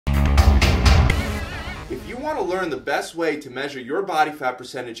want to learn the best way to measure your body fat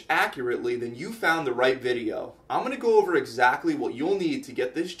percentage accurately, then you found the right video. I'm going to go over exactly what you'll need to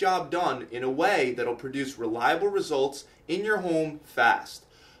get this job done in a way that'll produce reliable results in your home fast.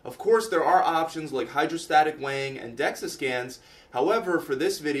 Of course, there are options like hydrostatic weighing and DEXA scans. However, for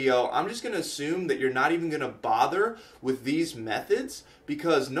this video, I'm just going to assume that you're not even going to bother with these methods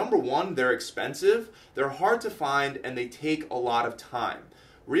because number one, they're expensive, they're hard to find, and they take a lot of time.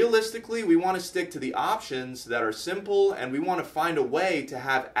 Realistically, we want to stick to the options that are simple, and we want to find a way to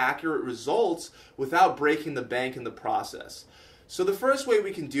have accurate results without breaking the bank in the process. So the first way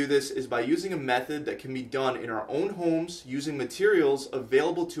we can do this is by using a method that can be done in our own homes using materials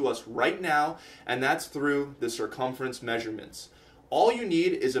available to us right now, and that's through the circumference measurements. All you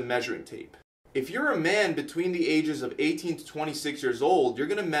need is a measuring tape. If you're a man between the ages of 18 to 26 years old, you're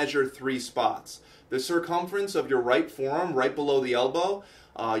going to measure 3 spots. The circumference of your right forearm right below the elbow,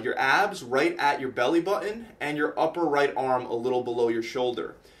 your abs right at your belly button, and your upper right arm a little below your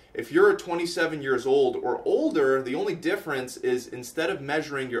shoulder. If you're 27 years old or older, the only difference is instead of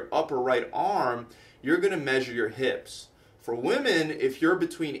measuring your upper right arm, you're going to measure your hips. For women, if you're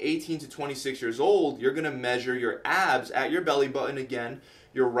between 18 to 26 years old, you're going to measure your abs at your belly button again,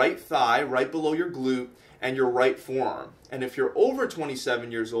 your right thigh right below your glute, and your right forearm. And if you're over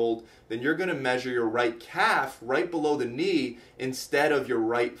 27 years old, then you're going to measure your right calf right below the knee instead of your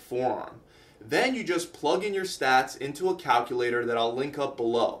right forearm. Then you just plug in your stats into a calculator that I'll link up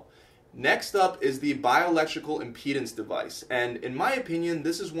below. Next up is the bioelectrical impedance device, and in my opinion,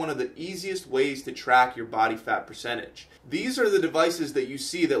 this is one of the easiest ways to track your body fat percentage. These are the devices that you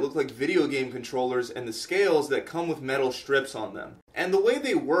see that look like video game controllers and the scales that come with metal strips on them. And the way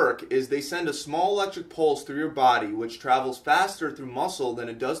they work is they send a small electric pulse through your body, which travels faster through muscle than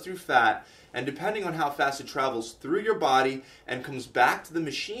it does through fat, and depending on how fast it travels through your body and comes back to the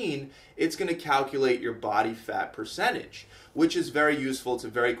machine, it's going to calculate your body fat percentage, which is very useful. It's a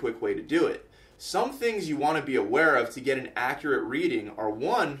very quick way to do it. Some things you want to be aware of to get an accurate reading are: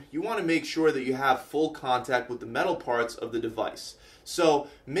 one, you want to make sure that you have full contact with the metal parts of the device. So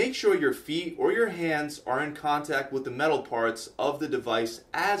make sure your feet or your hands are in contact with the metal parts of the device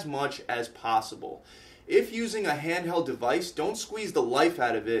as much as possible. If using a handheld device, don't squeeze the life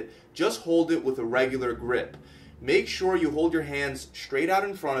out of it, just hold it with a regular grip. Make sure you hold your hands straight out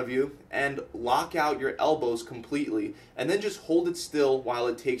in front of you and lock out your elbows completely, and then just hold it still while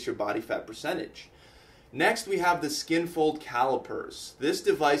it takes your body fat percentage. Next, we have the SkinFold calipers. This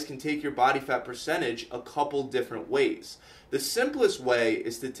device can take your body fat percentage a couple different ways. The simplest way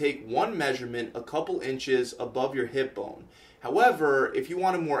is to take one measurement a couple inches above your hip bone. However, if you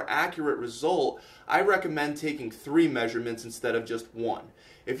want a more accurate result, I recommend taking 3 measurements instead of just 1.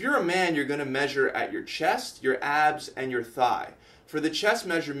 If you're a man, you're going to measure at your chest, your abs, and your thigh. For the chest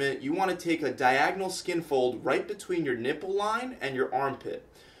measurement, you want to take a diagonal skin fold right between your nipple line and your armpit.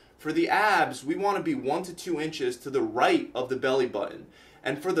 For the abs, we want to be 1 to 2 inches to the right of the belly button.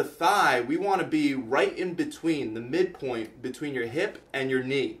 And for the thigh, we want to be right in between, the midpoint between your hip and your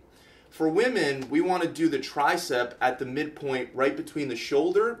knee. For women, we want to do the tricep at the midpoint right between the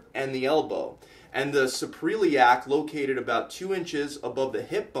shoulder and the elbow, and the sacroiliac located about 2 inches above the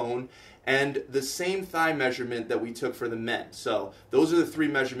hip bone, and the same thigh measurement that we took for the men. So those are the 3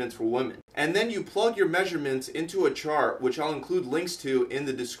 measurements for women. And then you plug your measurements into a chart, which I'll include links to in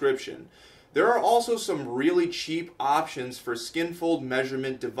the description. There are also some really cheap options for SkinFold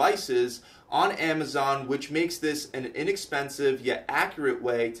measurement devices on Amazon, which makes this an inexpensive yet accurate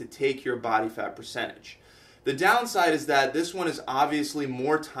way to take your body fat percentage. The downside is that this one is obviously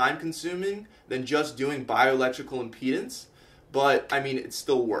more time consuming than just doing bioelectrical impedance, but I mean, it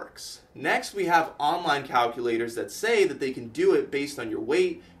still works. Next, we have online calculators that say that they can do it based on your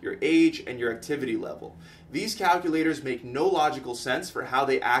weight, your age, and your activity level. These calculators make no logical sense for how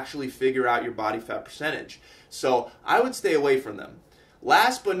they actually figure out your body fat percentage, so I would stay away from them.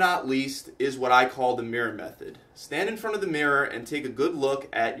 Last but not least is what I call the mirror method. Stand in front of the mirror and take a good look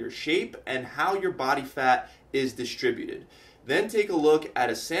at your shape and how your body fat is distributed. Then take a look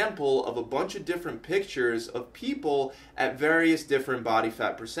at a sample of a bunch of different pictures of people at various different body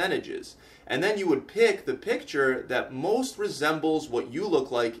fat percentages. And then you would pick the picture that most resembles what you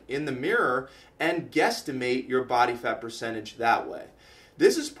look like in the mirror and guesstimate your body fat percentage that way.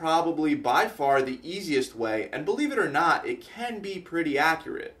 This is probably by far the easiest way, and believe it or not, it can be pretty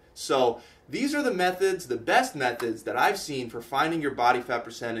accurate. So these are the methods, the best methods that I've seen for finding your body fat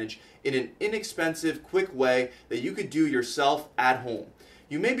percentage in an inexpensive, quick way that you could do yourself at home.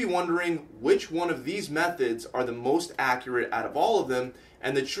 You may be wondering which one of these methods are the most accurate out of all of them,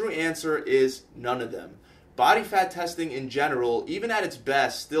 and the true answer is none of them. Body fat testing in general, even at its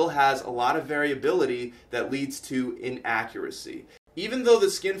best, still has a lot of variability that leads to inaccuracy. Even though the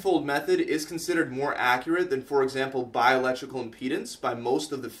skinfold method is considered more accurate than, for example, bioelectrical impedance by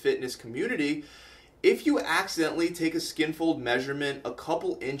most of the fitness community, if you accidentally take a skinfold measurement a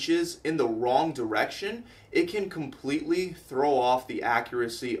couple inches in the wrong direction, it can completely throw off the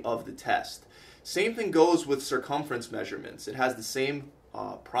accuracy of the test. Same thing goes with circumference measurements. It has the same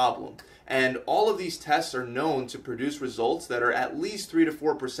problem. And all of these tests are known to produce results that are at least 3 to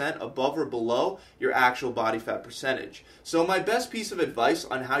 4% above or below your actual body fat percentage. So my best piece of advice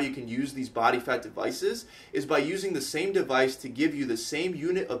on how you can use these body fat devices is by using the same device to give you the same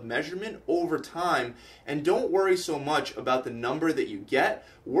unit of measurement over time, and don't worry so much about the number that you get.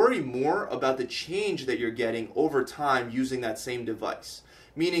 Worry more about the change that you're getting over time using that same device.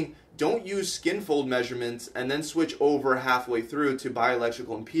 Meaning, don't use skinfold measurements and then switch over halfway through to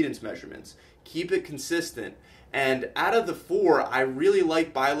bioelectrical impedance measurements. Keep it consistent. And out of the four, I really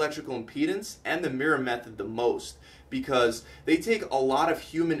like bioelectrical impedance and the mirror method the most, because they take a lot of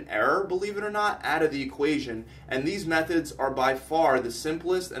human error, believe it or not, out of the equation, and these methods are by far the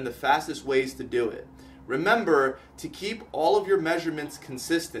simplest and the fastest ways to do it. Remember to keep all of your measurements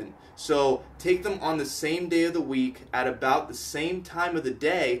consistent, so take them on the same day of the week at about the same time of the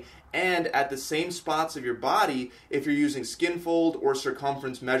day and at the same spots of your body if you're using skinfold or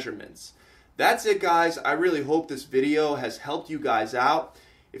circumference measurements. That's it, guys. I really hope this video has helped you guys out.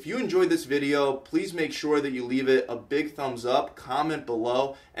 If you enjoyed this video, please make sure that you leave it a big thumbs up, comment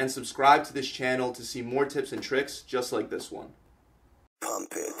below, and subscribe to this channel to see more tips and tricks just like this one.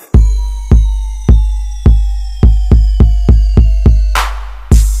 Pump it.